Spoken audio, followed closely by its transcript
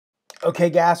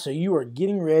Okay, guys, so you are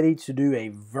getting ready to do a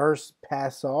verse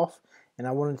pass off, and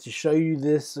I wanted to show you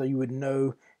this so you would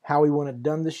know how we want it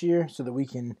done this year so that we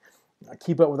can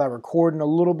keep up with our recording a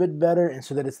little bit better and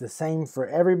so that it's the same for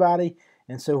everybody.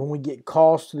 And so when we get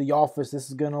calls to the office, this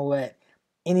is going to let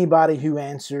anybody who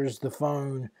answers the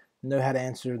phone know how to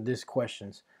answer these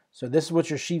questions. So this is what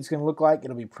your sheet's going to look like.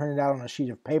 It'll be printed out on a sheet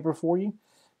of paper for you.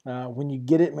 When you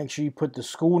get it, make sure you put the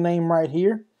school name right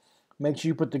here. Make sure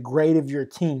you put the grade of your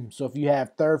team. So if you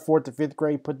have 3rd, 4th, or 5th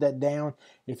grade, put that down.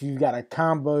 If you've got a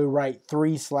combo, write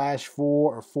 3/4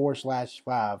 or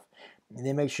 4/5. And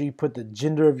then make sure you put the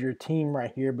gender of your team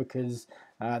right here because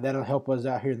that'll help us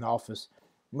out here in the office.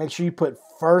 Make sure you put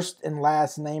first and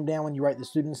last name down when you write the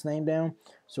student's name down.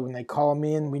 So when they call them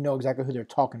in, we know exactly who they're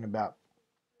talking about.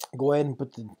 Go ahead and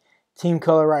put the team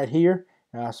color right here.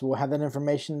 So we'll have that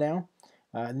information down.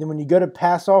 And then when you go to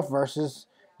pass off verses,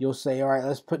 you'll say, all right,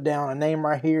 let's put down a name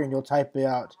right here, and you'll type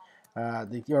out,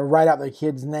 or write out the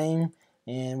kid's name,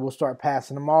 and we'll start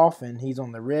passing them off, and he's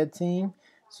on the red team.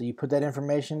 So you put that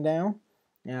information down,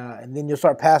 and then you'll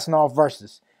start passing off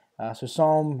verses. So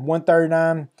Psalm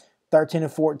 139, 13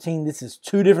 and 14, this is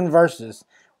 2 different verses.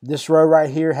 This row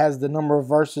right here has the number of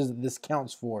verses that this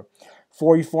counts for.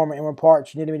 For you form my inward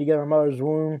parts, you knitted me together in my mother's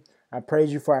womb. I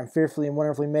praise you for I am fearfully and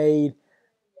wonderfully made.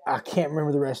 I can't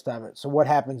remember the rest of it. So what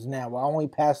happens now? Well, I only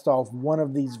passed off one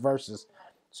of these verses.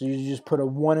 So you just put a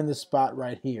 1 in the spot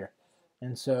right here.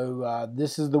 And so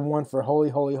this is the one for holy,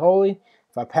 holy, holy.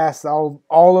 If I pass all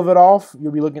of it off,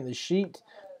 you'll be looking at the sheet.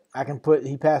 I can put,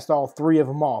 he passed all 3 of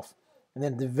them off. And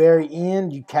then at the very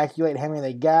end, you calculate how many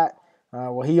they got.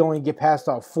 Well, he only get passed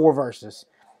off 4 verses.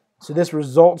 So this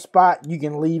result spot, you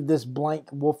can leave this blank.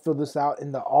 We'll fill this out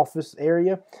in the office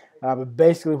area. But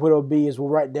basically what it'll be is we'll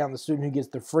write down the student who gets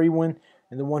the free one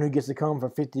and the one who gets to come for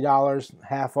 $50,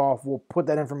 half off. We'll put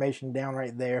that information down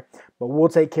right there. But we'll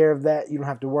take care of that. You don't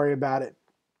have to worry about it.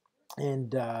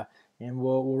 And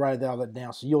we'll write all that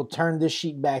down. So you'll turn this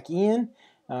sheet back in,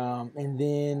 and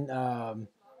then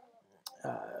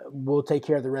we'll take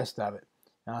care of the rest of it.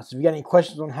 So if you got any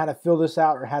questions on how to fill this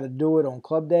out or how to do it on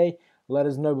club day, let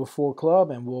us know before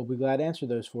club, and we'll be glad to answer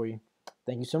those for you.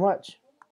 Thank you so much.